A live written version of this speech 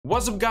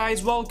What's up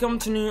guys, welcome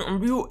to new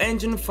Unreal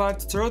Engine 5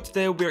 tutorial.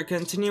 Today we are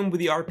continuing with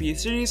the RPG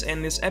series,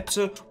 and this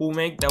episode will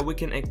make that we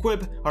can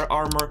equip our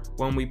armor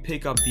when we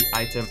pick up the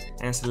item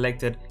and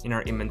select it in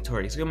our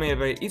inventory. It's gonna be a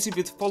very easy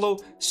bit to follow,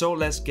 so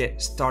let's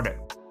get started.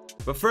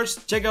 But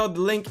first, check out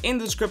the link in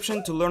the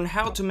description to learn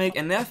how to make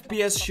an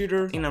FPS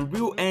shooter in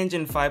Unreal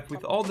Engine 5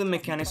 with all the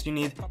mechanics you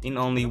need in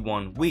only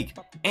 1 week.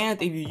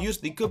 And if you use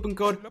the coupon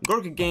code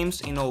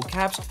GORKAGAMES in all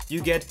caps,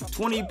 you get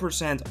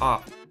 20%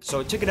 off.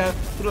 So check it out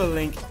through the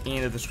link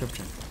in the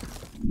description.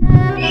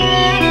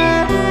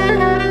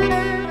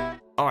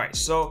 Alright,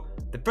 so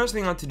the first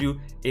thing I want to do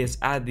is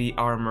add the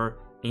armor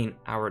in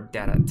our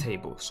data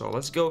table. So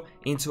let's go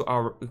into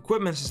our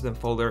equipment system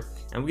folder,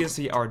 and we can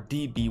see our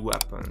DB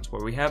weapons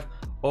where we have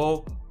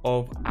all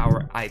of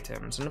our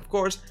items. And of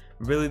course,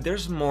 really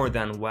there's more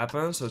than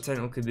weapons, so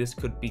technically this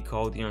could be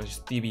called,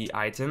 just DB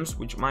items,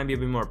 which might be a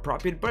bit more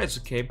appropriate, but it's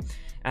okay.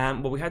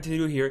 And what we have to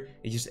do here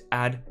is just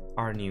add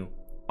our new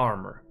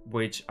armor,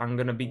 which I'm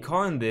gonna be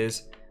calling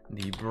this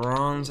the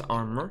bronze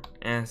armor,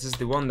 and this is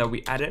the one that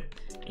we added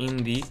in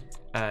the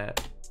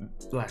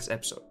last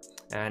episode.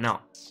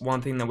 Now,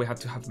 one thing that we have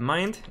to have in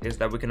mind is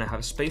that we're gonna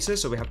have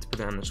spaces, so we have to put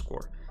an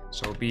underscore.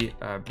 So it'll be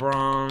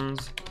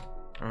bronze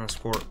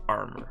underscore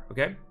armor,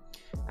 okay?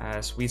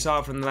 As we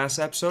saw from the last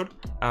episode,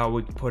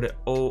 we put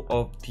all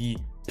of the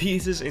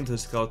pieces into the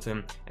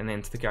skeleton and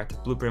then to the character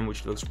blueprint,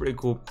 which looks pretty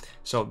cool.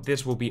 So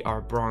this will be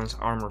our bronze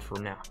armor for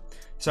now.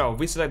 So if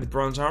we select the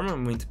bronze armor,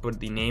 we need to put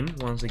the name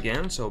once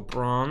again, so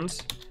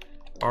bronze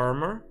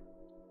armor.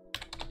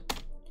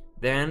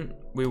 Then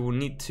we will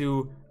need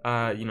to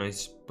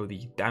put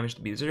the damage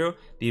to be 0,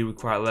 the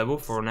required level.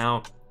 For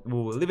now, we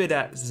will leave it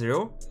at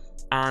 0,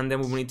 and then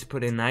we will need to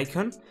put an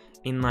icon.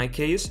 In my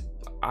case,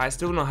 I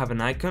still don't have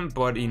an icon,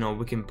 but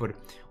we can put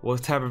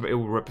whatever it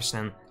will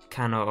represent,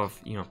 kind of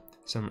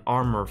some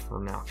armor for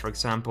now. For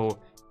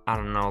example, I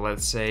don't know,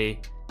 let's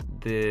say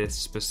this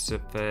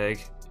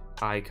specific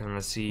icon.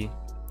 Let's see.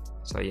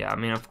 So yeah, I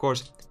mean, of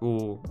course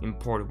we'll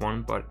import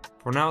one, but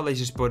for now let's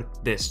just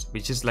put this,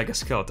 which is like a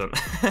skeleton.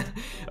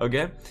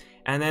 Okay,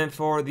 and then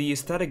for the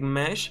static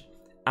mesh,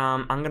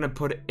 I'm gonna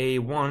put a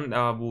one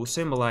that will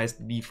symbolize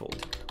the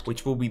default,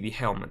 which will be the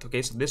helmet.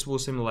 Okay, so this will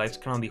symbolize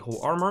kind of the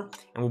whole armor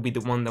and will be the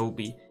one that will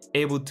be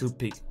able to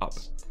pick up.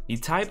 The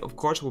type, of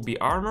course, will be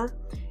armor,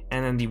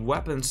 and then the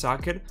weapon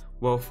socket,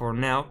 well, for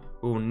now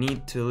we will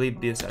need to leave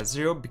this at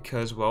 0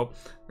 because, well,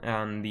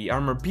 the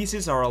armor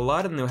pieces are a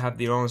lot and they'll have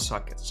their own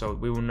socket, so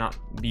we will not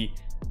be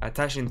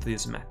attaching to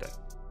this method.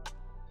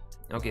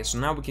 Okay, so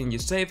now we can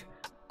just save,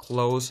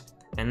 close,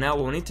 and now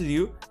what we need to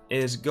do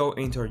is go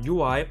into our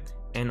UI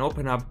and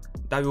open up,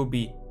 that will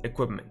be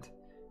equipment.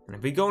 And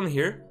if we go in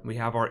here, we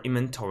have our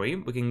inventory.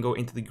 We can go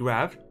into the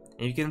graph,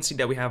 and you can see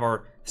that we have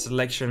our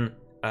selection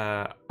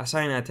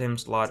assign item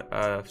slot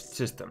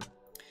system.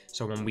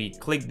 So when we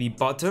click the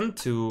button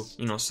to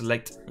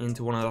select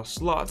into one of those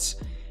slots,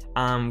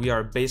 we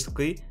are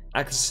basically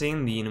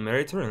accessing the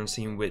enumerator and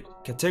seeing which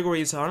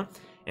categories are,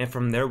 and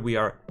from there we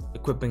are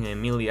equipping a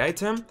melee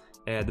item,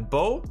 the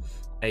bow,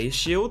 a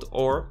shield,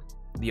 or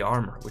the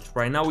armor, which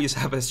right now we just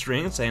have a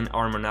string saying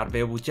armor not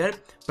available yet,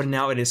 but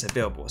now it is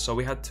available, so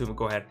we have to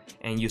go ahead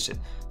and use it.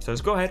 So let's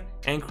go ahead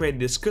and create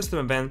this custom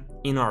event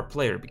in our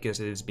player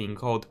because it is being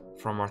called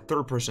from our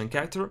third-person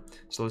character.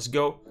 So let's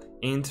go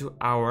into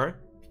our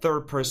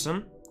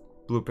third-person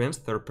blueprints,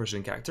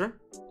 third-person character,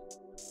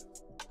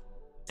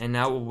 and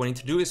now what we need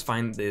to do is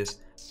find this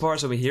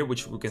parts over here,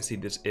 which we can see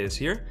this is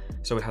here.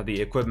 So we have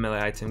the equip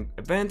melee item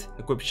event,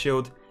 equip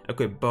shield,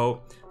 equip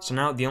bow. So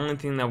now the only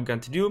thing that we're going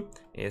to do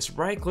is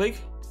right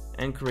click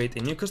and create a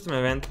new custom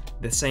event,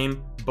 the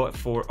same but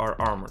for our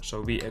armor.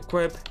 So we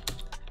equip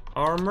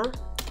armor,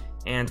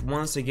 and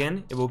once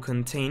again it will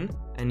contain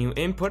a new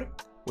input,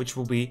 which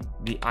will be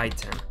the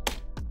item,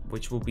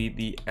 which will be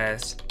the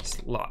S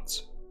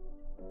slots.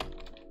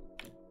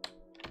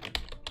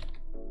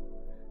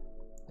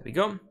 There we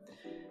go.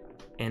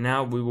 And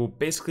now we will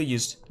basically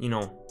just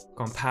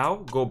compile,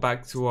 go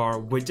back to our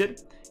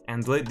widget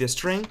and delete this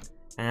string.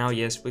 And now,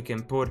 yes, we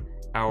can put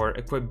our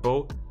equip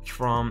bow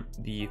from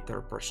the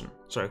third person.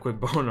 Sorry, equip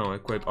bow, no,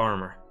 equip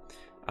armor.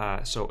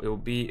 So it will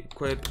be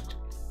equip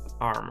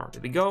armor.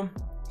 There we go.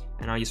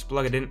 And now just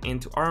plug it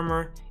into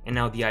armor, and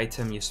now the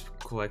item is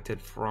collected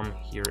from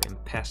here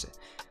and pass it.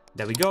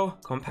 There we go.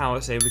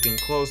 Compile, say we can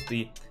close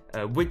the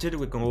widget.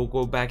 We can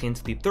go back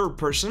into the third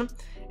person,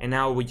 and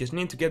now we just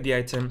need to get the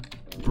item,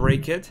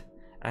 break it,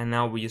 and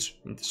now we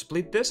just need to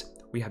split this.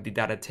 We have the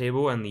data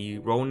table and the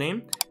row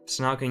name.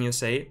 So now can you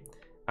say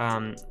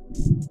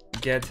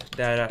get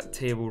data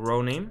table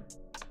row name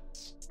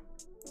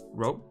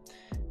row,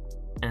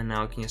 and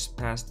now can you just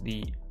pass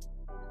the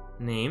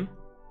name,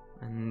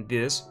 and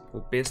this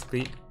will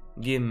basically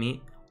give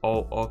me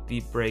all of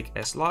the break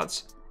S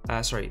slots.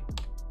 Sorry,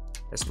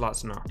 S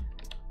slots now.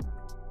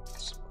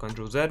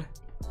 Control Z,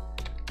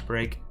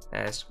 break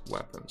as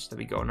weapons. There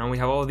we go. Now we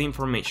have all the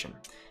information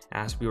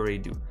as we already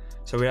do.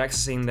 So we're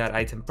accessing that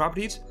item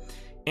properties,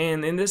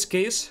 and in this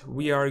case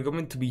we are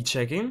going to be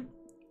checking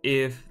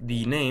if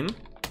the name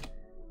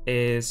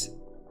is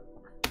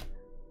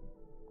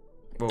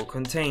well,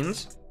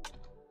 contains,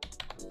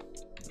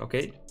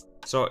 okay,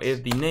 so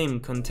if the name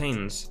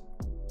contains,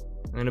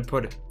 I'm gonna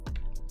put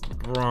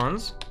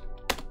bronze,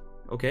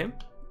 okay,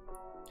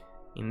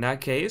 in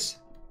that case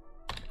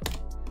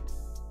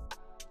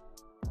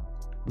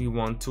we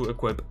want to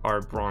equip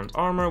our bronze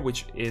armor,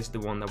 which is the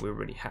one that we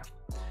already have.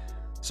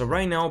 So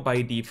right now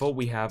by default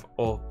we have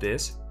all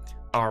this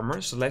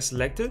armor, so let's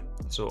select it.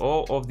 So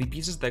all of the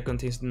pieces that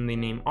contains the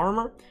name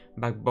armor,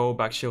 back bow,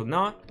 back shield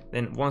not,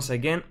 then once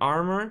again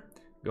armor,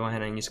 go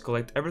ahead and just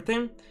collect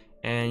everything,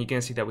 and you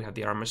can see that we have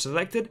the armor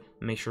selected.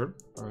 Make sure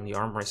only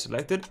armor is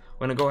selected.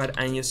 We're gonna go ahead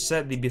and just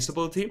set the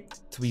visibility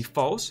to be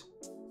false,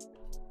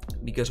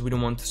 because we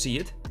don't want to see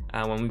it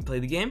when we play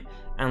the game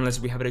unless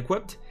we have it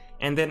equipped.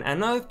 And then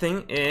another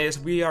thing is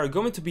we are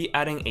going to be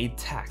adding a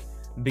tag,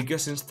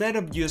 because instead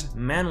of just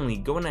manually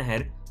going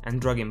ahead and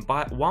dragging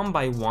one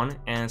by one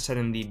and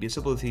setting the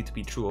visibility to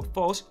be true or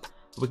false,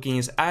 we can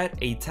just add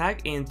a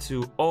tag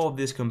into all of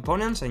these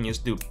components and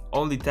just do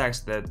all the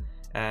tags that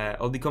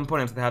all the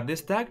components that have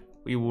this tag,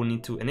 we will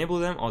need to enable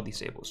them or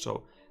disable.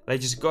 So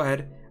let's just go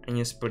ahead and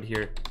just put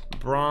here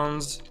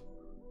bronze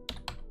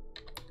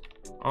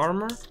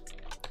armor,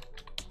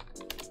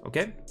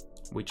 okay,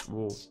 which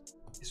will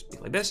just be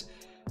like this.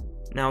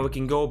 Now we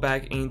can go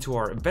back into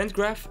our event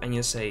graph and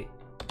just say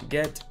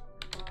get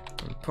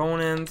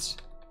components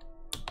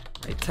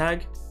a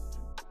tag,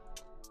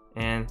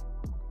 and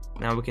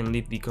now we can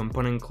leave the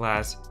component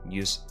class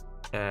use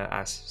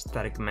as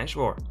static mesh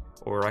or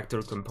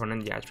actor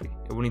component. Yeah, actually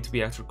it will need to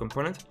be actor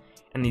component,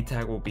 and the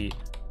tag will be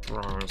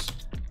bronze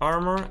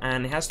armor,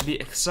 and it has to be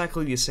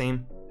exactly the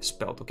same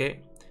spelled, okay,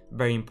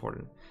 very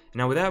important.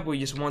 Now with that we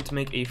just want to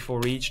make a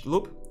for each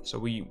loop, so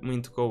we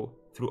need to go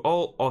through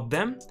all of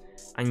them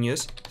and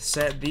just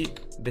set the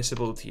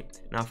visibility.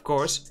 Now of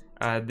course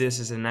this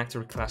is an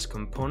actor class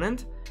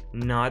component,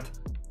 not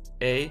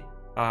a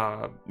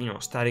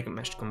static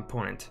mesh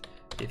component.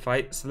 If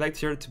I select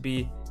here to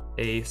be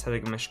a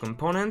static mesh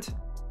component,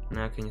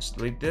 now I can just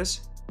delete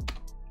this,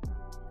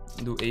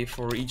 do a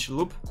for each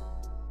loop,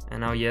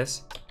 and now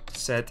yes,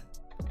 set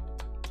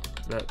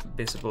the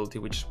visibility,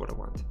 which is what I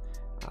want.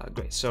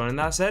 Great. So in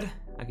that said,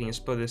 I can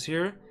just put this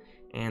here,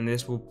 and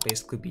this will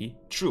basically be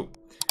true.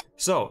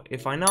 So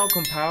if I now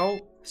compile,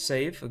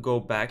 save, go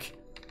back,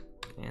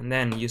 and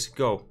then just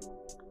go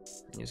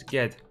and just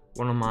get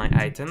one of my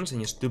items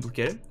and just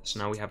duplicate it. So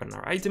now we have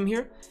another item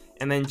here,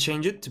 and then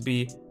change it to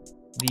be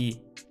the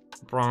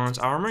bronze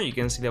armor. You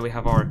can see that we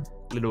have our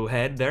little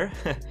head there.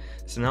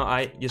 So now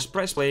I just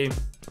press play,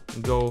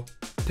 go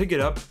pick it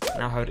up,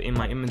 now have it in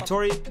my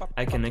inventory,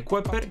 I can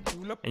equip it,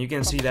 and you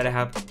can see that I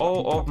have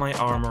all of my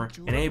armor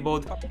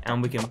enabled,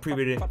 and we can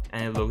preview it,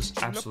 and it looks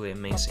absolutely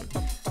amazing.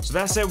 So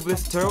that's it with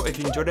this tutorial. If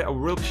you enjoyed it, I would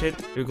really appreciate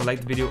it if you could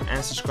like the video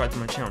and subscribe to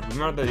my channel.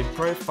 Remember that the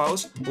project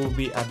files will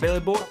be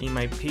available in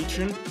my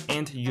Patreon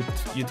and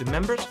YouTube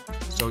members,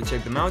 so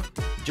check them out.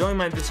 Join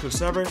my Discord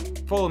server,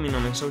 follow me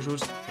on my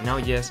socials, and now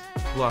yes,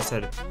 well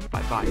said,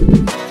 bye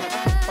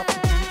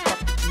bye.